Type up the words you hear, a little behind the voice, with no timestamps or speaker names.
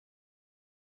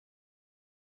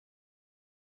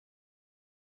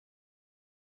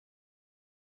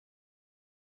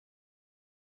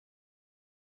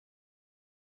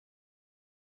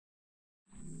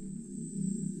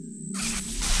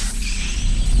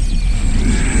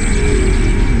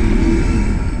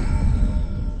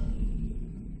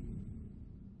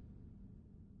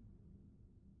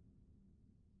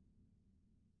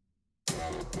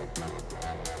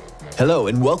Hello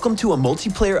and welcome to a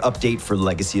multiplayer update for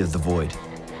Legacy of the Void.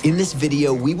 In this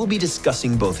video, we will be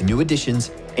discussing both new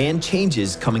additions and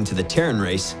changes coming to the Terran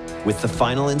race with the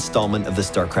final installment of the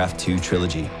StarCraft 2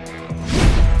 trilogy.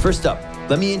 First up,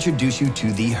 let me introduce you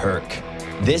to the Herc.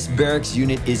 This barracks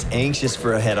unit is anxious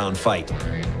for a head-on fight.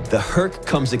 The Herc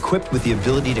comes equipped with the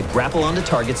ability to grapple onto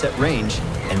targets at range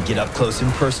and get up close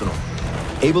and personal.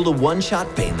 Able to one-shot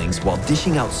banelings while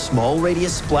dishing out small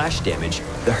radius splash damage,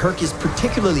 the Herc is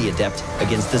particularly adept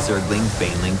against the Zergling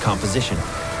baneling composition.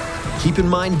 Keep in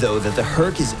mind though that the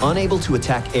Herc is unable to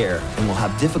attack air and will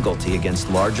have difficulty against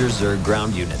larger Zerg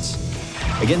ground units.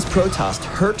 Against Protoss,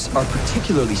 Hercs are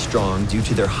particularly strong due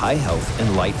to their high health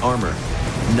and light armor.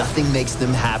 Nothing makes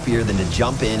them happier than to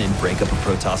jump in and break up a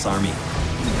Protoss army.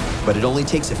 But it only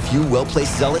takes a few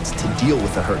well-placed zealots to deal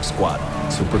with the Herc squad,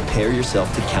 so prepare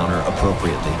yourself to counter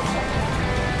appropriately.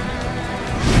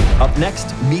 Up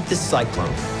next, meet the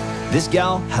Cyclone. This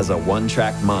gal has a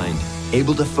one-track mind,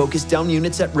 able to focus down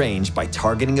units at range by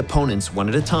targeting opponents one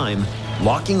at a time,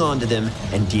 locking onto them,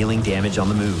 and dealing damage on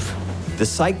the move. The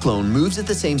Cyclone moves at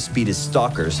the same speed as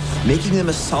Stalkers, making them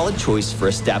a solid choice for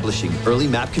establishing early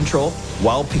map control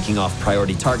while picking off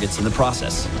priority targets in the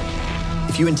process.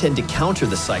 If you intend to counter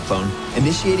the Cyclone,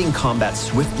 initiating combat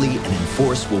swiftly and in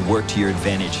force will work to your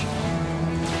advantage.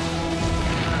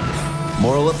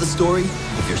 Moral of the story,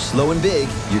 if you're slow and big,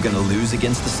 you're going to lose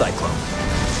against the Cyclone.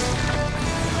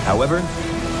 However,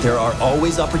 there are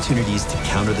always opportunities to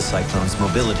counter the Cyclone's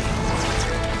mobility.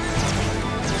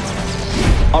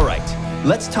 Alright,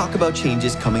 let's talk about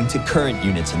changes coming to current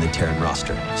units in the Terran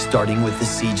roster, starting with the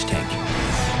Siege Tank.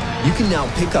 You can now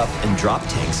pick up and drop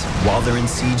tanks while they're in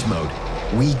siege mode.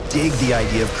 We dig the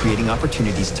idea of creating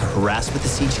opportunities to harass with the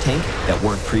siege tank that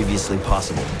weren't previously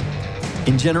possible.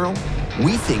 In general,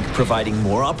 we think providing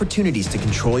more opportunities to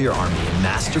control your army in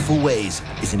masterful ways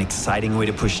is an exciting way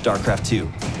to push StarCraft 2.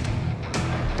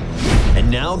 And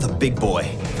now the big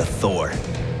boy, the Thor.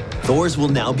 Thors will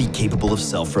now be capable of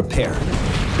self-repair.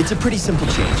 It's a pretty simple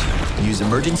change. Use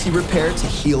emergency repair to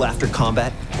heal after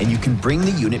combat, and you can bring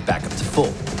the unit back up to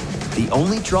full. The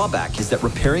only drawback is that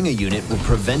repairing a unit will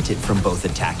prevent it from both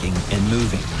attacking and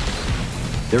moving.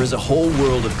 There is a whole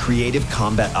world of creative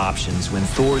combat options when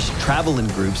Thors travel in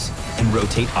groups and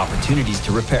rotate opportunities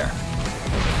to repair.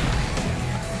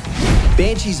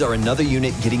 Banshees are another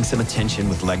unit getting some attention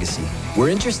with Legacy. We're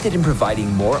interested in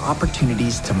providing more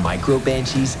opportunities to micro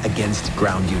Banshees against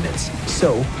ground units.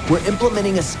 So, we're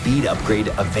implementing a speed upgrade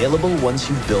available once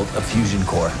you've built a fusion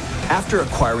core. After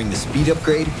acquiring the speed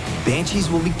upgrade, Banshees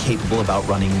will be capable of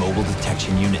outrunning mobile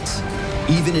detection units,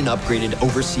 even an upgraded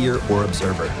Overseer or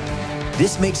Observer.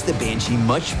 This makes the Banshee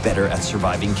much better at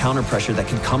surviving counter pressure that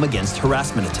can come against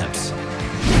harassment attempts.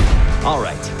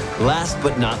 Alright, last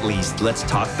but not least, let's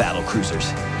talk battle cruisers.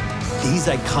 These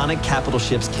iconic capital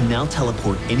ships can now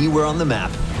teleport anywhere on the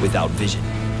map without vision.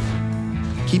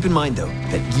 Keep in mind though,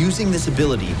 that using this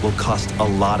ability will cost a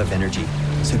lot of energy,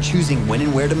 so choosing when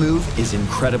and where to move is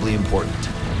incredibly important.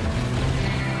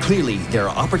 Clearly, there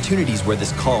are opportunities where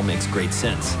this call makes great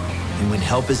sense, and when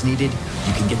help is needed,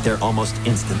 you can get there almost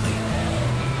instantly.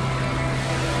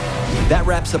 That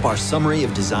wraps up our summary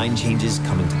of design changes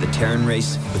coming to the Terran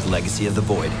race with Legacy of the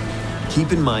Void.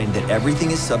 Keep in mind that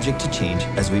everything is subject to change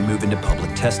as we move into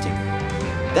public testing.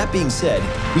 That being said,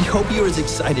 we hope you're as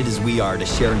excited as we are to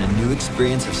share in a new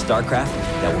experience of StarCraft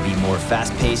that will be more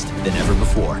fast-paced than ever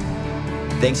before.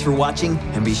 Thanks for watching,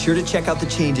 and be sure to check out the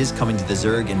changes coming to the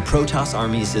Zerg and Protoss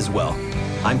armies as well.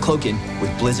 I'm Cloakin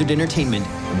with Blizzard Entertainment,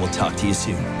 and we'll talk to you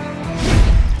soon.